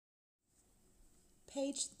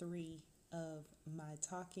Page 3 of my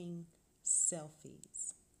talking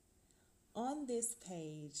selfies. On this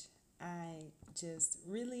page, I just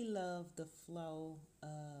really love the flow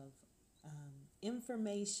of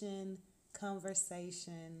information,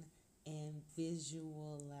 conversation, and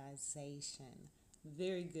visualization.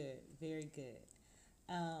 Very good, very good.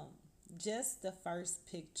 Um, just the first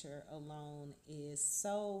picture alone is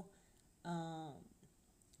so um,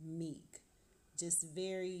 meek, just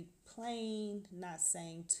very plain, not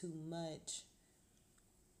saying too much.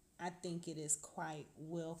 I think it is quite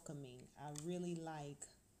welcoming. I really like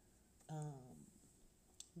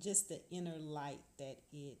just the inner light that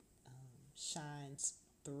it shines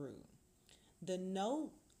through. The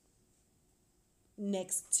note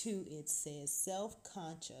next to it says self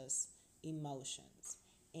conscious emotions.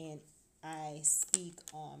 And I speak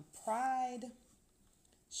on pride,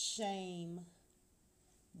 shame,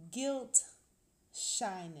 guilt,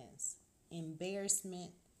 shyness,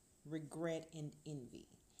 embarrassment, regret, and envy.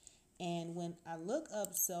 And when I look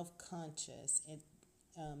up self conscious,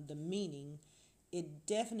 the meaning, it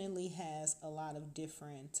definitely has a lot of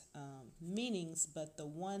different meanings, but the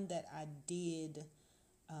one that I did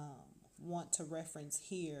want to reference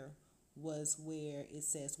here was where it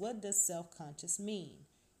says, what does self conscious mean?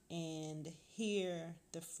 And here,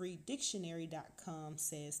 the freedictionary.com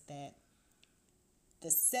says that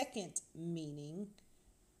the second meaning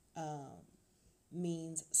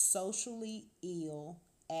means socially ill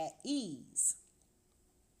at ease.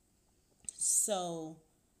 So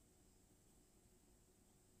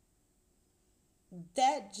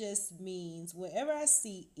that just means wherever I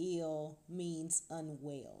see ill means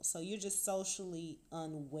unwell. So you're just socially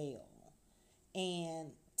unwell.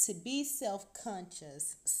 And to be self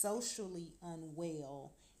conscious, socially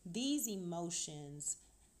unwell, these emotions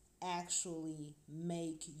actually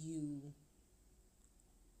make you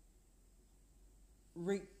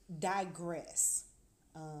digress.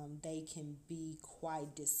 They can be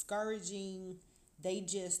quite discouraging. They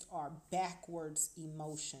just are backwards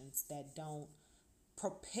emotions that don't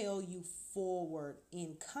propel you forward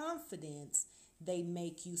in confidence. They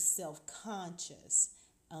make you self conscious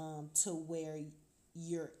to where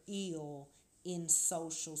you're ill in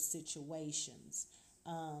social situations.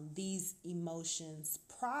 These emotions,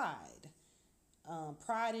 pride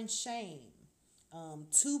and shame,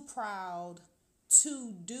 too proud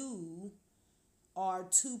to do or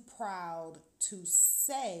too proud to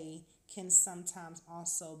say can sometimes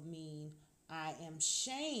also mean I am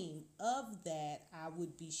ashamed of that. I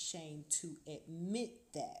would be shamed to admit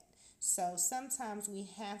that. So sometimes we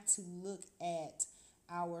have to look at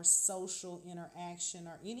our social interaction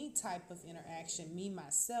or any type of interaction. Me,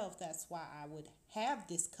 myself, that's why I would have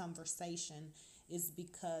this conversation, is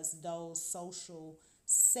because those social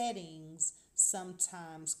settings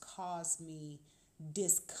sometimes cause me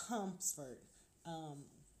discomfort,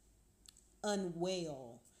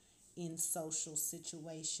 unwell in social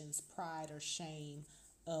situations, pride or shame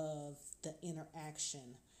of the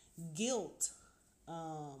interaction, guilt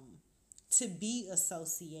to be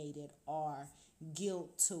associated, or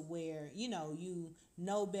guilt to where you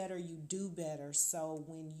know better, you do better. So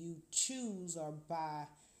when you choose, or by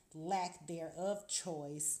lack thereof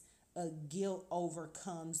choice, a guilt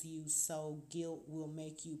overcomes you. So guilt will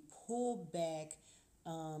make you pull back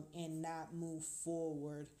and not move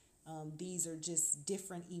forward. These are just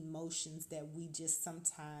different emotions that we just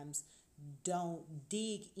sometimes don't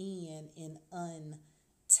dig in and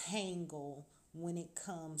untangle when it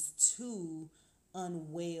comes to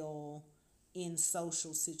unwell in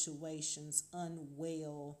social situations,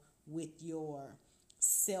 unwell with your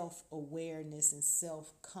self awareness and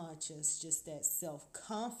self conscious, just that self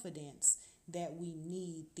confidence that we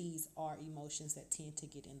need. These are emotions that tend to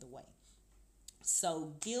get in the way.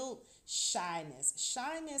 So, guilt, shyness.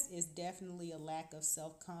 Shyness is definitely a lack of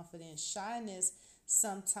self confidence. Shyness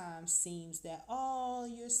sometimes seems that, oh,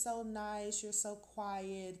 you're so nice, you're so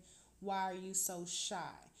quiet, why are you so shy?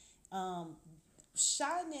 Um,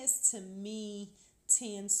 Shyness to me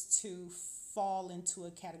tends to fall into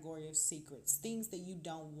a category of secrets, things that you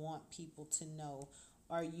don't want people to know,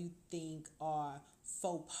 or you think are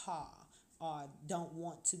faux pas, or don't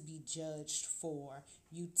want to be judged for.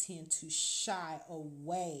 You tend to shy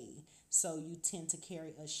away. So you tend to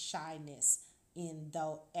carry a shyness in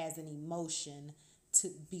though as an emotion, to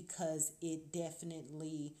because it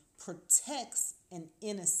definitely protects an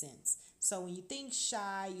innocence. So when you think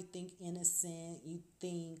shy, you think innocent, you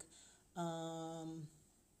think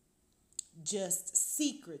just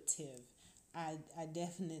secretive. I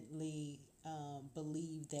definitely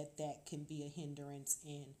believe that that can be a hindrance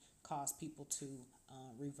and cause people to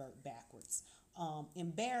revert backwards.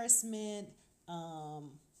 Embarrassment,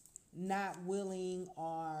 not willing,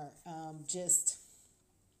 or just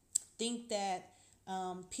think that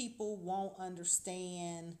people won't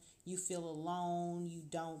understand. You feel alone. You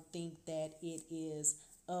don't think that it is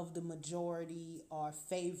of the majority or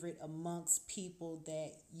favorite amongst people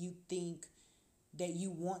that you think that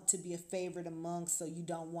you want to be a favorite amongst, so you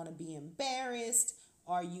don't want to be embarrassed,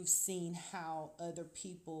 or you've seen how other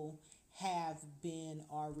people have been,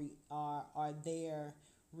 or their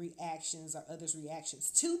reactions or others'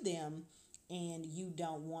 reactions to them, and you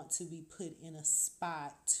don't want to be put in a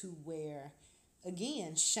spot to where,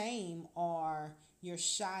 again, shame or your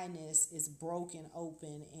shyness is broken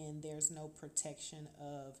open and there's no protection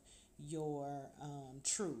of your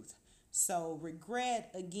truth. So,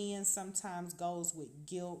 regret, again, sometimes goes with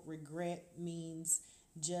guilt. Regret means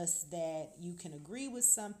just that you can agree with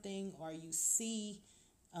something, or you see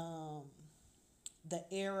the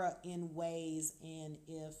error in ways, and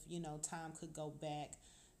if time could go back,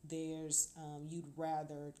 there's you'd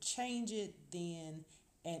rather change it than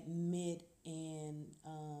admit, and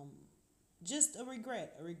just a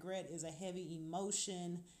regret. A regret is a heavy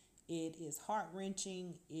emotion. It is heart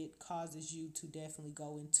wrenching. It causes you to definitely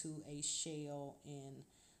go into a shell and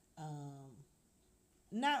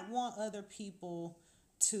not want other people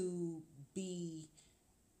to be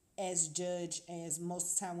as judged. As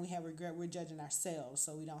most of the time we have regret, we're judging ourselves,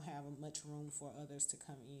 so we don't have much room for others to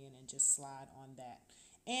come in and just slide on that.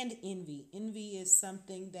 And envy is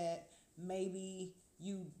something that maybe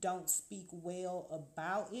you don't speak well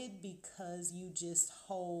about it because you just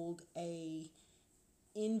hold a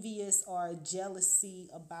envious or a jealousy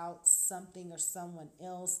about something or someone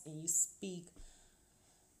else, and you speak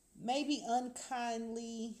maybe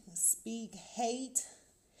unkindly, speak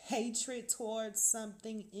hatred towards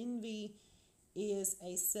something. Envy is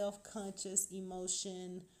a self-conscious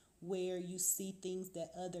emotion where you see things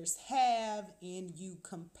that others have and you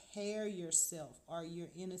compare yourself, or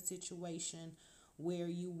you're in a situation where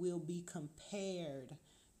you will be compared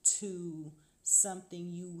to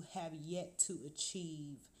something you have yet to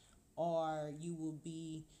achieve, or you will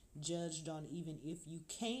be judged on even if you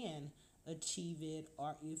can achieve it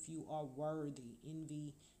or if you are worthy.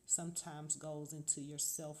 Envy sometimes goes into your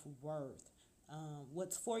self-worth.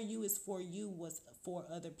 What's for you is for you. What's for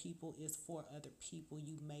other people is for other people.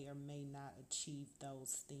 You may or may not achieve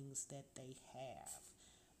those things that they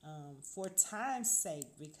have. For time's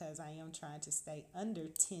sake, because I am trying to stay under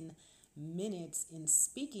 10 minutes in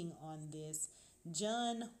speaking on this,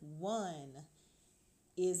 John 1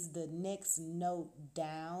 is the next note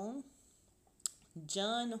down.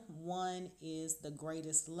 John 1 is the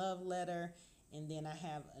greatest love letter, and then I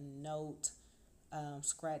have a note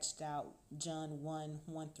scratched out, John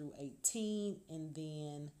 1 through 18, and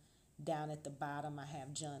then down at the bottom I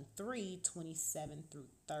have John 3:27 through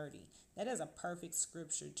 30. That is a perfect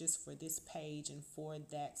scripture just for this page and for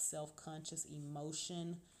that self-conscious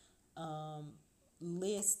emotion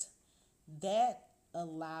list. That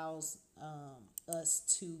allows us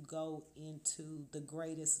to go into the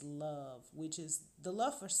greatest love, which is the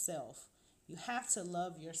love for self. You have to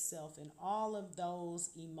love yourself, and all of those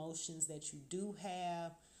emotions that you do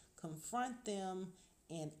have, confront them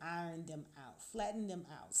and iron them out, flatten them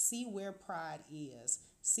out. See where pride is,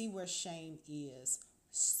 see where shame is,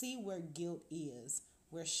 see where guilt is,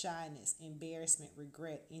 where shyness, embarrassment,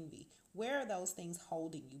 regret, envy. Where are those things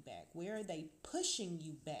holding you back? Where are they pushing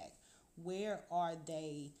you back? Where are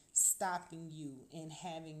they stopping you and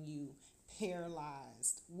having you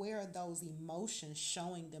paralyzed? Where are those emotions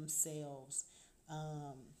showing themselves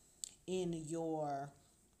in your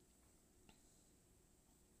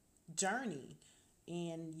journey,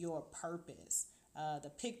 in your purpose? The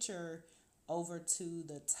picture over to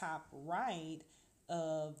the top right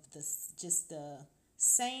of the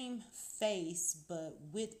same face, but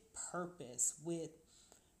with purpose, with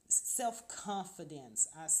self-confidence.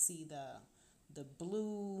 I see the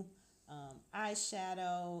blue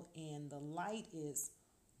eyeshadow, and the light is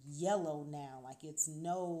yellow now, like it's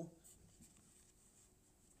no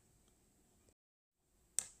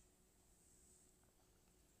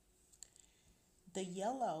the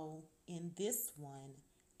yellow in this one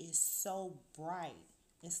is so bright.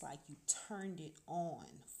 It's like you turned it on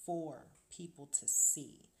for people to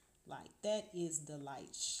see. Like, that is the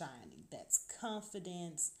light shining. That's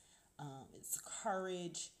confidence, it's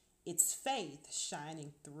courage, it's faith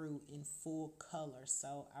shining through in full color.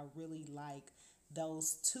 So I really like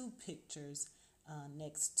those two pictures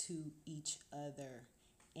next to each other,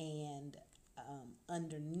 and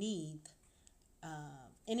underneath,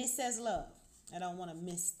 and it says love. I don't want to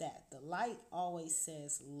miss that. The light always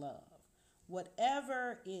says love.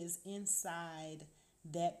 Whatever is inside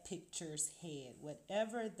that picture's head,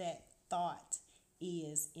 whatever that thought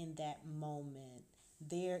is in that moment,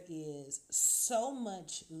 there is so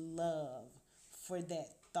much love for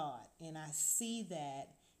that thought. And I see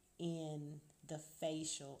that in the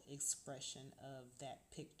facial expression of that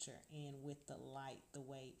picture and with the light, the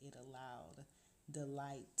way it allowed the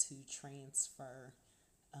light to transfer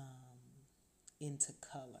into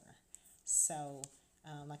color. So,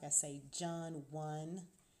 like I say, John 1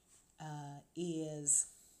 is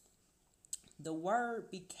the Word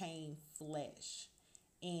became flesh.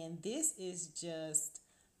 And this is just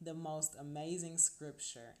the most amazing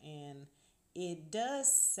scripture. And it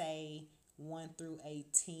does say 1 through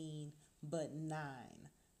 18, but 9.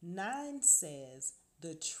 9 says,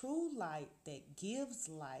 the true light that gives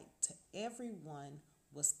light to everyone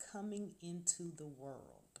was coming into the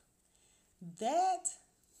world. That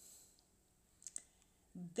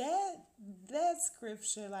that that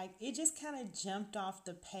scripture, like, it just kind of jumped off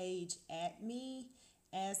the page at me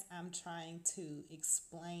as I'm trying to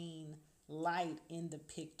explain light in the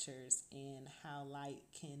pictures and how light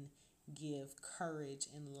can give courage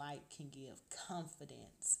and light can give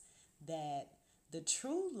confidence, that the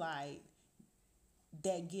true light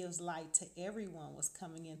that gives light to everyone was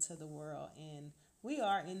coming into the world. And we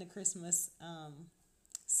are in the Christmas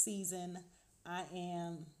season. I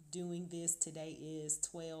am doing this. Today is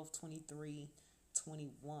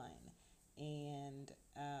 12/23/21, and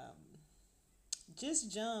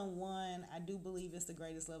just John 1, I do believe it's the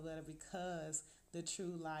greatest love letter because the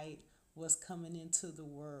true light was coming into the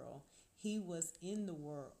world. He was in the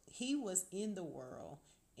world. He was in the world,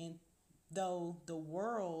 and though the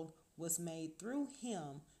world was made through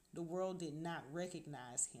him, the world did not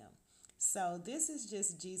recognize him. So this is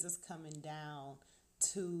just Jesus coming down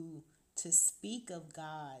to speak of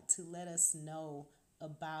God, to let us know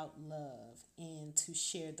about love, and to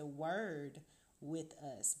share the word with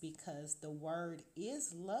us, because the word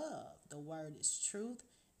is love. The word is truth,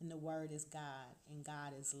 and the word is God, and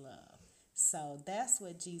God is love. So that's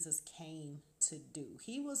what Jesus came to do.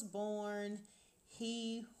 He was born,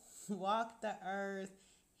 he walked the earth,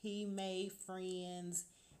 he made friends,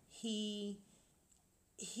 he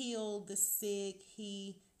healed the sick,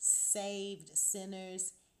 he saved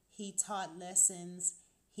sinners, he taught lessons,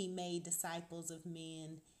 he made disciples of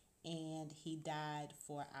men, and he died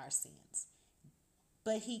for our sins.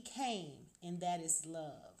 But he came, and that is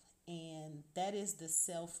love. And that is the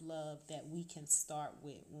self-love that we can start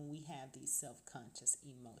with when we have these self-conscious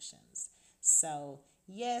emotions. So,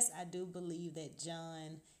 yes, I do believe that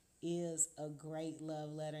John is a great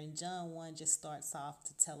love letter. And John 1 just starts off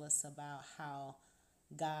to tell us about how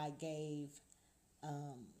God gave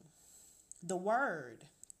the word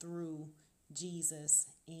through Jesus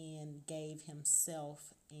and gave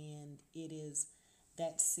himself, and it is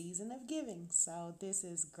that season of giving. So this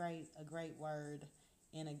is great, a great word,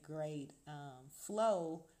 and a great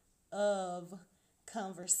flow of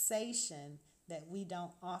conversation that we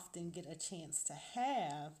don't often get a chance to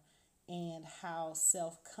have, and how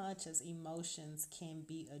self-conscious emotions can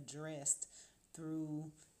be addressed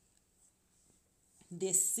through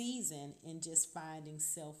this season, and just finding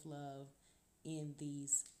self-love in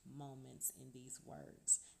these moments, in these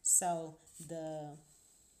words. So the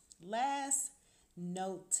last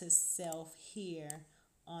note to self here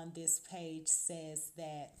on this page says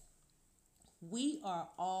that we are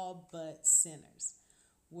all but sinners.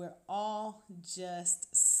 We're all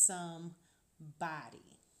just somebody.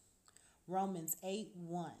 Romans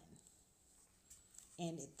 8:1.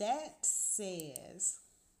 And that says,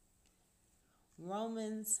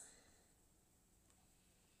 Romans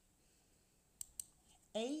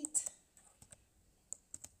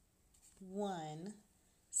 8:1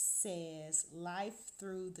 says, life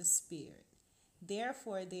through the Spirit.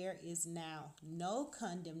 Therefore, there is now no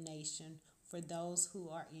condemnation for those who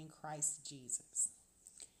are in Christ Jesus.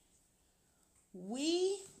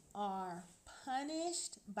 We are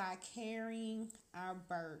punished by carrying our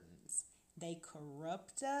burdens. They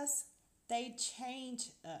corrupt us, they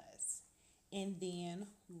change us. And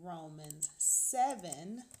then Romans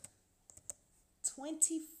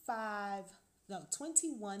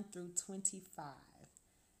 21/25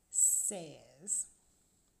 says,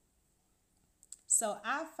 so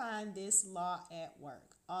I find this law at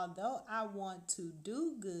work. Although I want to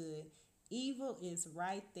do good, evil is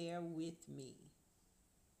right there with me.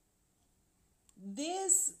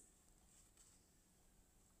 This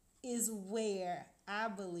is where I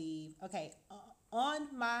believe, okay,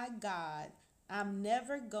 on my God, I'm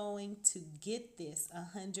never going to get this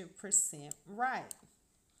 100% right.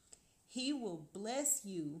 He will bless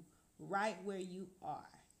you right where you are.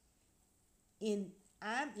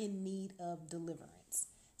 I'm in need of deliverance.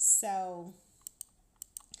 So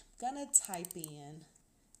I'm gonna type in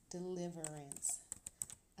deliverance.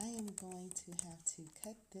 I am going to have to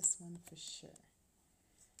cut this one for sure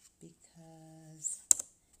because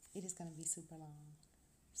it is going to be super long.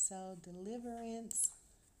 So deliverance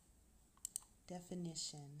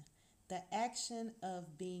definition: the action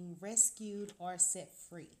of being rescued or set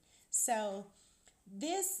free. So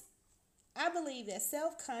this, I believe that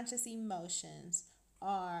self-conscious emotions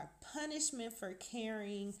are punishment for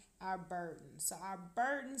carrying our burdens. So our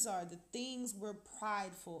burdens are the things we're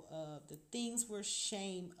prideful of, the things we're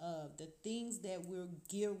ashamed of, the things that we're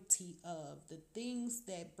guilty of, the things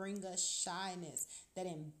that bring us shyness, that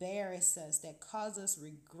embarrass us, that cause us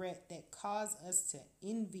regret, that cause us to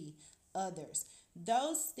envy others.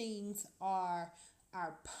 Those things are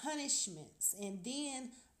our punishments. And then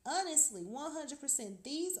honestly, 100%,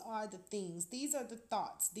 these are the things, these are the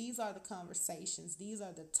thoughts, these are the conversations, these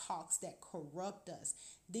are the talks that corrupt us.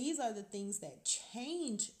 These are the things that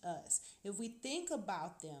change us. If we think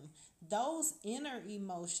about them, those inner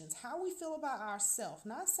emotions, how we feel about ourselves,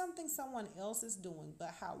 not something someone else is doing,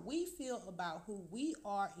 but how we feel about who we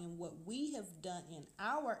are and what we have done in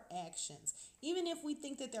our actions, even if we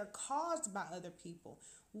think that they're caused by other people,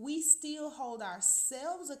 we still hold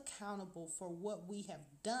ourselves accountable for what we have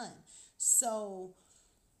done. So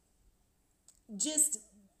just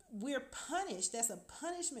we're punished. That's a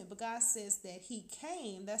punishment. But God says that he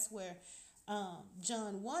came. That's where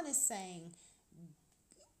John 1 is saying,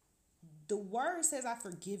 the word says, I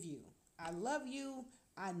forgive you. I love you.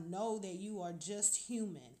 I know that you are just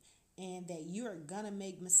human and that you are going to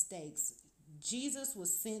make mistakes. Jesus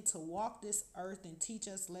was sent to walk this earth and teach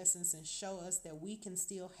us lessons and show us that we can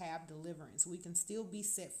still have deliverance. We can still be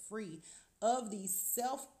set free of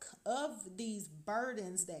these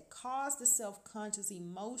burdens that cause the self-conscious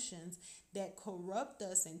emotions that corrupt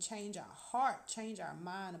us and change our heart, change our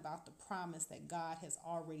mind about the promise that God has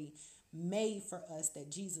already made for us,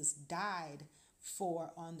 that Jesus died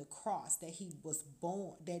for on the cross, that he was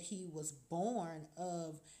born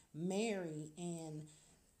of Mary and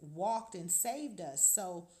walked and saved us.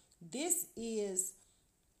 So this is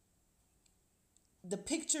the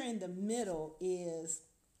picture in the middle is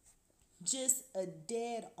just a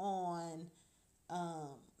dead on,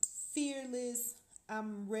 fearless,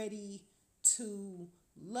 I'm ready to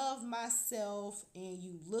love myself, and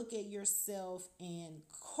you look at yourself, and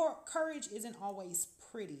courage isn't always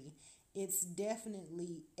pretty. It's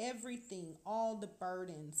definitely everything, all the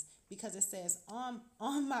burdens, because it says, on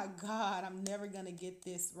my God, I'm never going to get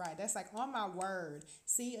this right. That's like, on my word.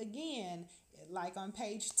 See, again, like on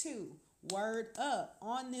page 2, word up,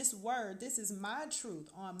 on this word, this is my truth,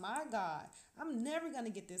 on my God, I'm never going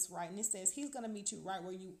to get this right. And it says he's going to meet you right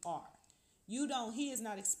where you are. He is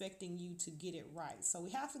not expecting you to get it right. So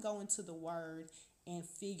we have to go into the word and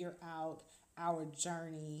figure out our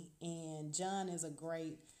journey. And John is a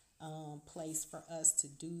great place for us to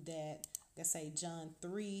do that. Like I say, John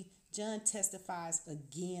 3, John testifies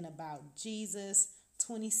again about Jesus.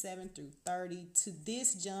 27 through 30. To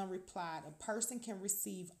this, John replied, a person can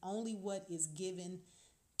receive only what is given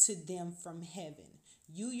to them from heaven.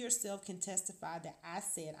 You yourself can testify that I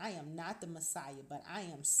said, I am not the Messiah, but I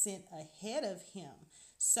am sent ahead of him.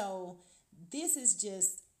 So this is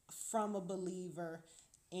just from a believer,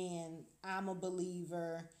 and I'm a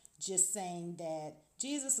believer, just saying that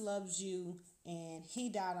Jesus loves you and he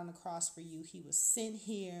died on the cross for you. He was sent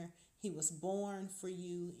here. He was born for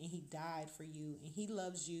you and he died for you, and he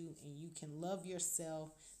loves you, and you can love yourself.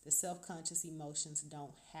 The self-conscious emotions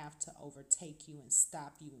don't have to overtake you and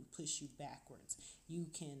stop you and push you backwards. You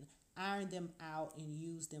can iron them out and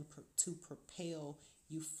use them to propel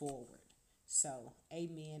you forward. So,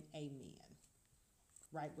 amen, amen.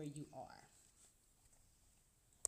 Right where you are.